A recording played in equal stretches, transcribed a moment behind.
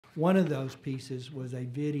One of those pieces was a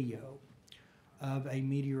video of a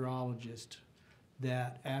meteorologist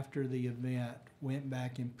that after the event went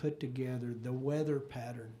back and put together the weather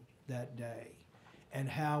pattern that day and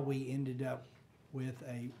how we ended up with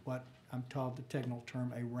what I'm told the technical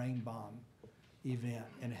term, a rain bomb event,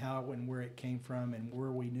 and how and where it came from and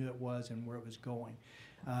where we knew it was and where it was going.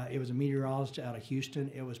 It was a meteorologist out of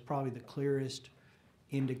Houston. It was probably the clearest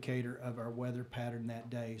indicator of our weather pattern that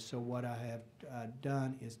day. So what I have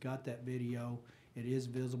done is got that video. It is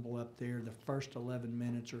visible up there. The first 11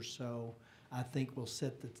 minutes or so, I think, will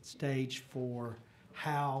set the stage for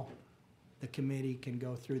how the committee can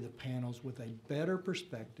go through the panels with a better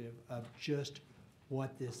perspective of just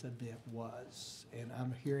what this event was. And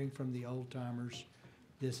I'm hearing from the old timers,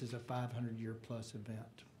 this is a 500-year plus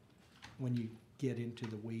event when you get into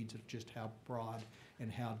the weeds of just how broad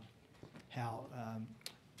and how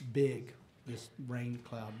big this rain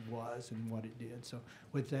cloud was and what it did. So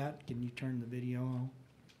with that, can you turn the video on?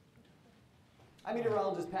 I'm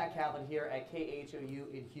meteorologist Pat Cavlin here at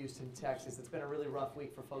KHOU in Houston, Texas. It's been a really rough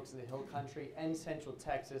week for folks in the Hill Country and Central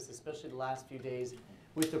Texas, especially the last few days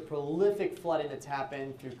with the prolific flooding that's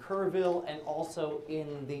happened through Kerrville and also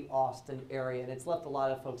in the Austin area. And it's left a lot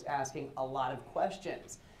of folks asking a lot of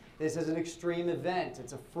questions. This is an extreme event.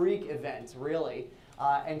 It's a freak event, really.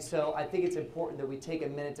 And so I think it's important that we take a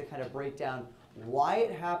minute to kind of break down why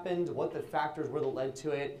it happened, what the factors were that led to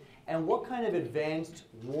it, and what kind of advanced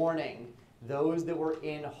warning those that were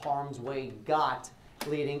in harm's way got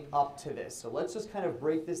leading up to this. So let's just kind of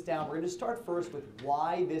break this down. We're going to start first with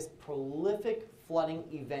why this prolific flooding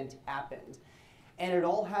event happened. And it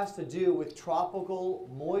all has to do with tropical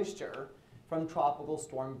moisture from Tropical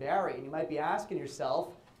Storm Barry. And you might be asking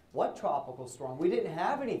yourself, what tropical storm? We didn't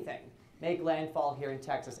have anything make landfall here in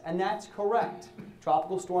Texas. And that's correct.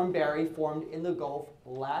 Tropical Storm Barry formed in the Gulf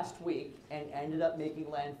last week and ended up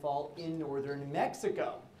making landfall in northern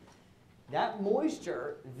Mexico. That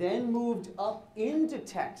moisture then moved up into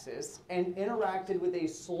Texas and interacted with a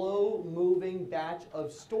slow-moving batch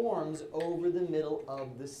of storms over the middle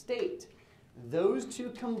of the state. Those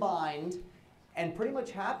two combined and pretty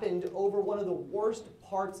much happened over one of the worst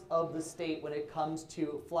parts of the state when it comes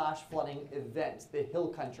to flash flooding events, the Hill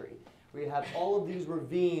Country, where you have all of these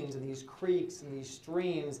ravines and these creeks and these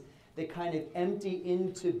streams that kind of empty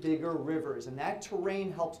into bigger rivers. And that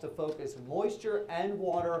terrain helps to focus moisture and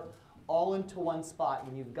water all into one spot.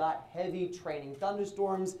 When you've got heavy training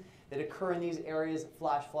thunderstorms that occur in these areas,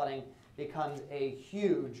 flash flooding becomes a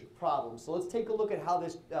huge problem. So let's take a look at how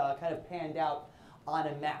this kind of panned out on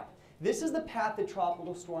a map. This is the path that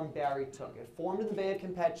Tropical Storm Barry took. It formed in the Bay of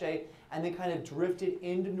Campeche and then kind of drifted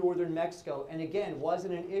into northern Mexico, and again,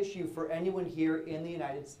 wasn't an issue for anyone here in the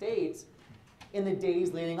United States in the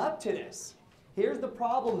days leading up to this. Here's the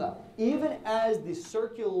problem though. Even as the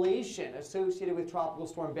circulation associated with Tropical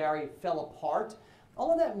Storm Barry fell apart,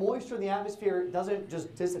 all of that moisture in the atmosphere doesn't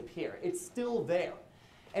just disappear. It's still there.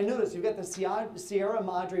 And notice you've got the Sierra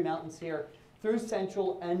Madre Mountains here through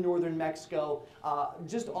central and northern Mexico,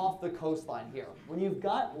 just off the coastline here. When you've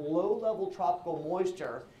got low-level tropical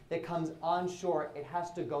moisture that comes onshore, it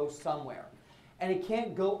has to go somewhere. And it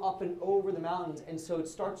can't go up and over the mountains, and so it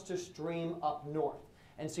starts to stream up north.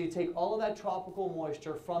 And so you take all of that tropical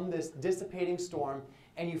moisture from this dissipating storm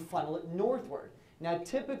and you funnel it northward. Now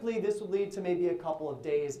typically this would lead to maybe a couple of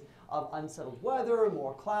days of unsettled weather,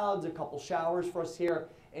 more clouds, a couple showers for us here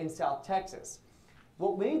in South Texas.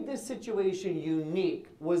 What made this situation unique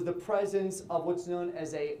was the presence of what's known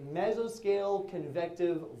as a mesoscale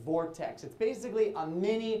convective vortex. It's basically a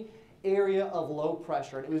mini area of low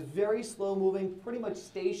pressure, and it was very slow moving, pretty much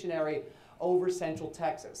stationary over central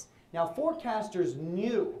Texas. Now forecasters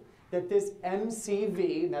knew that this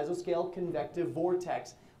MCV, mesoscale convective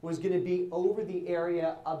vortex, was going to be over the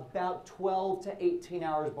area about 12 to 18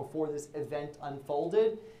 hours before this event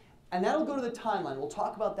unfolded. And that'll go to the timeline. We'll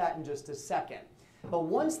talk about that in just a second. But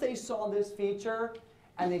once they saw this feature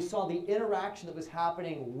and they saw the interaction that was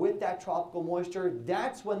happening with that tropical moisture,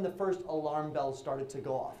 that's when the first alarm bells started to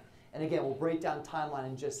go off. And again, we'll break down timeline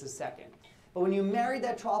in just a second. But when you marry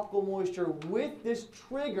that tropical moisture with this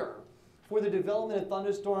trigger for the development of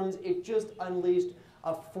thunderstorms, it just unleashed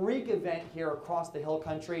a freak event here across the Hill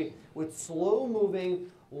Country with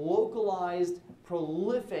slow-moving, localized,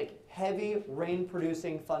 prolific, heavy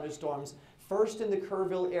rain-producing thunderstorms, first in the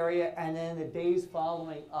Kerrville area and then the days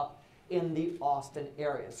following up in the Austin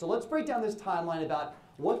area. So let's break down this timeline about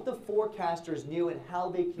what the forecasters knew and how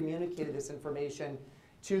they communicated this information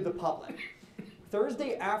to the public.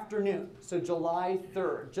 Thursday afternoon, so July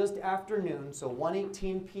 3rd, just afternoon, so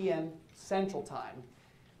 1:18 p.m. Central Time,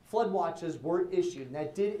 flood watches were issued, and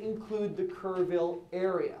that did include the Kerrville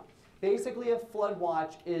area. Basically, a flood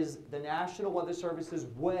watch is the National Weather Service's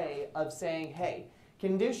way of saying, hey,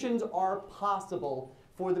 conditions are possible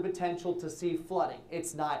for the potential to see flooding.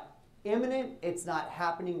 It's not imminent, it's not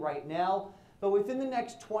happening right now, but within the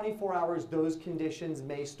next 24 hours, those conditions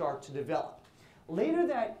may start to develop. Later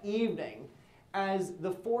that evening, as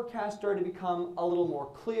the forecast started to become a little more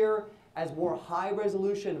clear, as more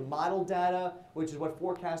high-resolution model data, which is what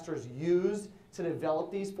forecasters use to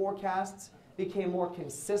develop these forecasts, became more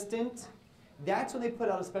consistent, that's when they put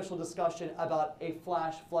out a special discussion about a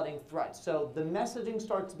flash flooding threat. So the messaging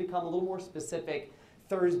starts to become a little more specific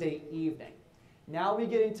Thursday evening. Now we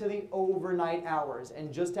get into the overnight hours,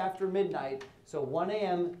 and just after midnight, so 1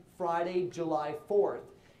 a.m. Friday, July 4th,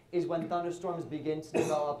 is when thunderstorms begin to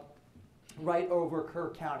develop right over Kerr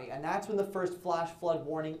County. And that's when the first flash flood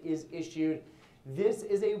warning is issued. This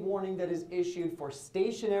is a warning that is issued for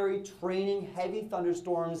stationary, training, heavy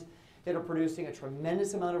thunderstorms that are producing a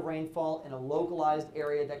tremendous amount of rainfall in a localized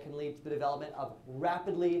area that can lead to the development of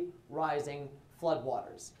rapidly rising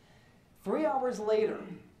floodwaters. 3 hours later,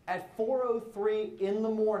 at 4:03 in the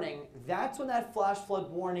morning, that's when that flash flood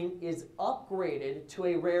warning is upgraded to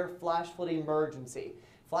a rare flash flood emergency.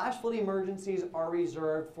 Flash flood emergencies are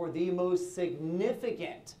reserved for the most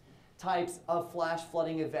significant types of flash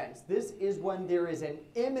flooding events. This is when there is an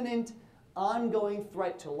imminent, ongoing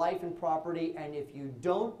threat to life and property, and if you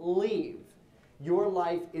don't leave, your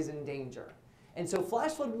life is in danger. And so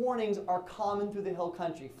flash flood warnings are common through the Hill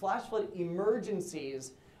Country. Flash flood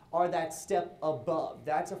emergencies are that step above.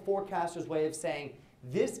 That's a forecaster's way of saying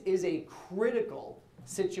this is a critical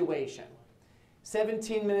situation.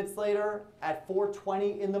 17 minutes later, at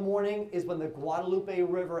 4:20 in the morning, is when the Guadalupe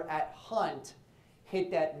River at Hunt hit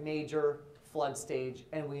that major flood stage,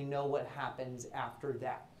 and we know what happens after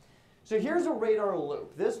that. So here's a radar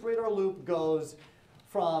loop. This radar loop goes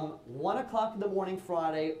from 1 o'clock in the morning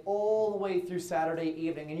Friday all the way through Saturday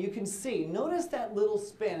evening. And you can see, notice that little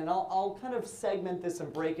spin, and I'll kind of segment this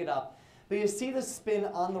and break it up. But you see the spin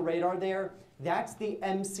on the radar there? That's the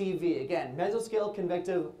MCV. Again, mesoscale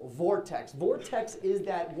convective vortex. Vortex is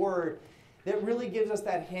that word that really gives us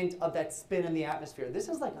that hint of that spin in the atmosphere. This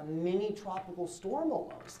is like a mini tropical storm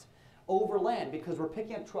almost over land, because we're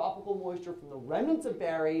picking up tropical moisture from the remnants of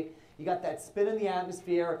Barry. You got that spin in the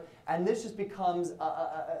atmosphere, and this just becomes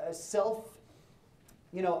a self-serving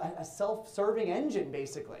engine,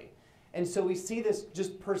 basically. And so we see this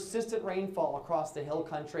just persistent rainfall across the Hill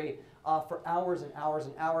Country for hours and hours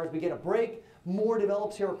and hours. We get a break, more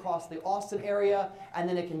develops here across the Austin area, and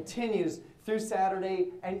then it continues through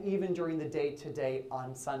Saturday and even during the day today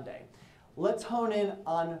on Sunday. Let's hone in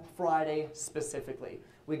on Friday specifically.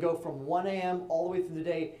 We go from 1 a.m. all the way through the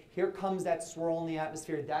day. Here comes that swirl in the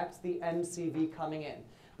atmosphere. That's the MCV coming in.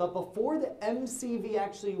 But before the MCV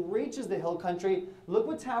actually reaches the Hill Country, look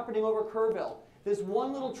what's happening over Kerrville. This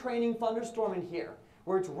one little training thunderstorm in here,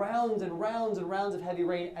 where it's rounds and rounds and rounds of heavy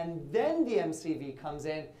rain, and then the MCV comes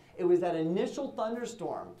in. It was that initial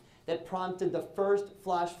thunderstorm that prompted the first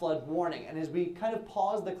flash flood warning. And as we kind of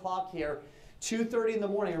pause the clock here, 2:30 in the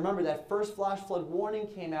morning, remember that first flash flood warning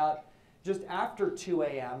came out just after 2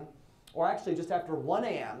 a.m., or actually just after 1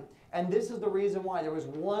 a.m., and this is the reason why. There was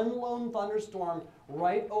one lone thunderstorm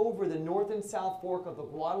right over the north and south fork of the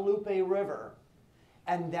Guadalupe River,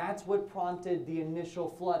 and that's what prompted the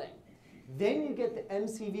initial flooding. Then you get the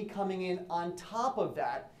MCV coming in on top of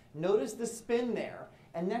that. Notice the spin there,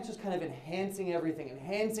 and that's just kind of enhancing everything,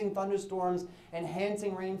 enhancing thunderstorms,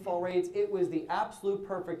 enhancing rainfall rates. It was the absolute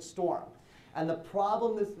perfect storm. And the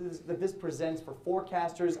problem that this presents for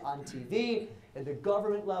forecasters on TV, at the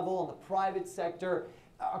government level, in the private sector,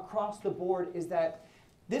 across the board, is that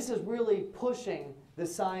this is really pushing the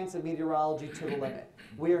science of meteorology to the limit.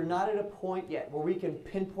 We are not at a point yet where we can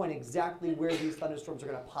pinpoint exactly where these thunderstorms are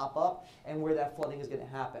going to pop up and where that flooding is going to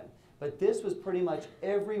happen. But this was pretty much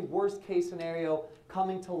every worst case scenario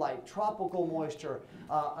coming to light. Tropical moisture,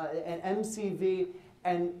 an MCV,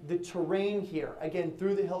 and the terrain here, again,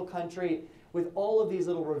 through the Hill Country, with all of these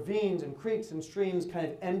little ravines and creeks and streams kind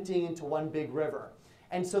of emptying into one big river.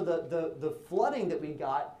 And so the flooding that we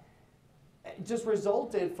got just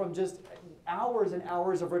resulted from just hours and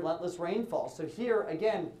hours of relentless rainfall. So here,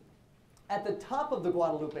 again, at the top of the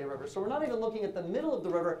Guadalupe River, so we're not even looking at the middle of the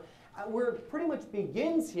river, where it pretty much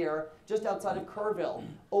begins here, just outside of Kerrville,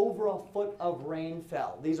 over a foot of rain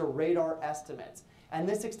fell. These are radar estimates. And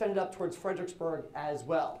this extended up towards Fredericksburg as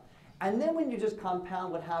well. And then when you just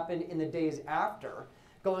compound what happened in the days after,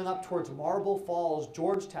 going up towards Marble Falls,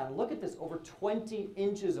 Georgetown. Look at this, over 20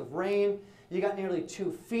 inches of rain. You got nearly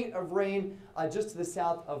 2 feet of rain just to the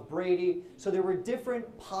south of Brady. So there were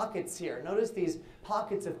different pockets here. Notice these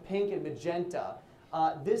pockets of pink and magenta.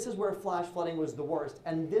 This is where flash flooding was the worst.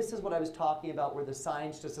 And this is what I was talking about, where the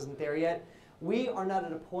science just isn't there yet. We are not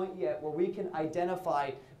at a point yet where we can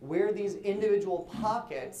identify where these individual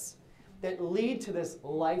pockets that lead to this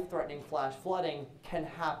life-threatening flash flooding can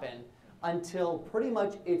happen until pretty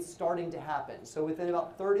much it's starting to happen. So within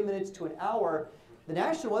about 30 minutes to an hour, the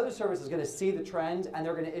National Weather Service is going to see the trend and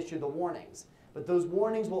they're going to issue the warnings. But those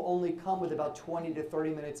warnings will only come with about 20 to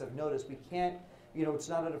 30 minutes of notice. We can't, it's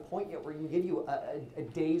not at a point yet where we can give you a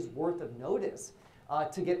day's worth of notice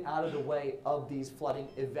to get out of the way of these flooding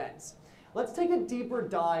events. Let's take a deeper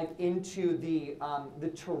dive into the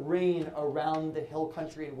terrain around the hill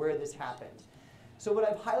country and where this happened. So what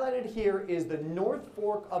I've highlighted here is the North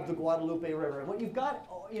Fork of the Guadalupe River. And what you've got,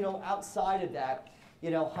 outside of that,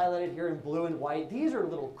 highlighted here in blue and white, these are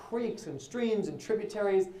little creeks and streams and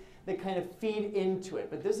tributaries that kind of feed into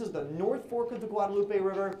it. But this is the North Fork of the Guadalupe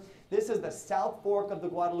River. This is the South Fork of the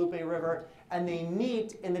Guadalupe River. And they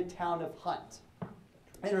meet in the town of Hunt.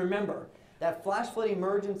 And remember, that flash flood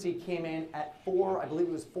emergency came in at I believe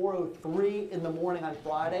it was 4:03 in the morning on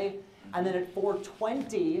Friday. And then at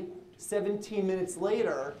 4:20, 17 minutes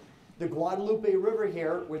later, the Guadalupe River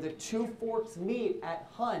here, where the two forks meet at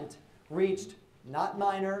Hunt, reached not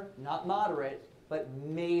minor, not moderate, but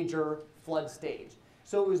major flood stage.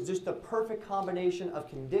 So it was just the perfect combination of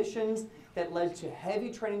conditions that led to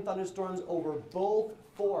heavy training thunderstorms over both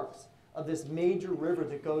forks of this major river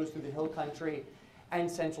that goes through the hill country and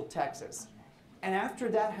central Texas. And after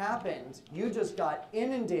that happened, you just got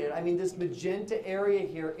inundated. I mean, this magenta area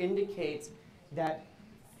here indicates that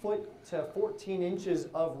foot to 14 inches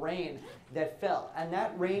of rain that fell. And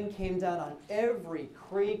that rain came down on every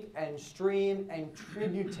creek and stream and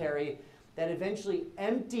tributary that eventually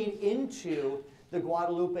emptied into the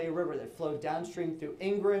Guadalupe River that flowed downstream through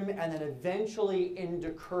Ingram and then eventually into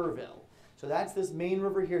Kerrville. So that's this main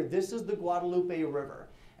river here. This is the Guadalupe River.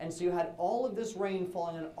 And so you had all of this rain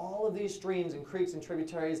falling on all of these streams and creeks and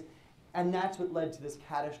tributaries, and that's what led to this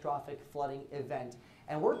catastrophic flooding event.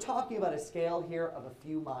 And we're talking about a scale here of a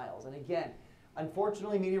few miles. And again,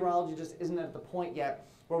 unfortunately, meteorology just isn't at the point yet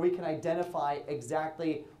where we can identify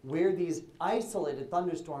exactly where these isolated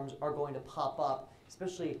thunderstorms are going to pop up,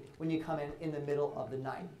 especially when you come in the middle of the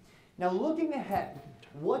night. Now, looking ahead,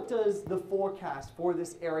 what does the forecast for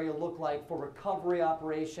this area look like for recovery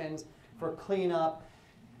operations, for cleanup?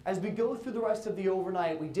 As we go through the rest of the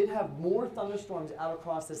overnight, we did have more thunderstorms out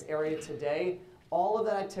across this area today. All of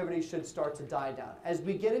that activity should start to die down. As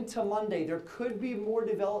we get into Monday, there could be more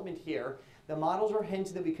development here. The models are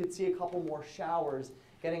hinting that we could see a couple more showers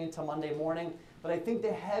getting into Monday morning. But I think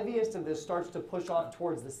the heaviest of this starts to push off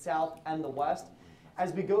towards the south and the west.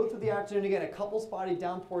 As we go through the afternoon, again, a couple spotty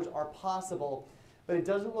downpours are possible, but it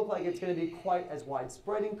doesn't look like it's going to be quite as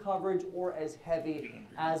widespread in coverage or as heavy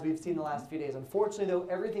as we've seen the last few days. Unfortunately, though,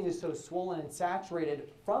 everything is so swollen and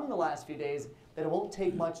saturated from the last few days that it won't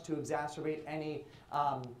take much to exacerbate any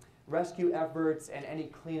rescue efforts and any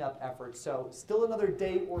cleanup efforts. So still another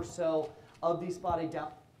day or so of these spotty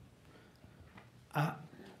down. I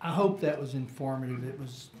hope that was informative. It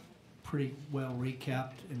was pretty well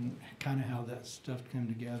recapped and kind of how that stuff came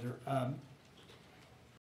together.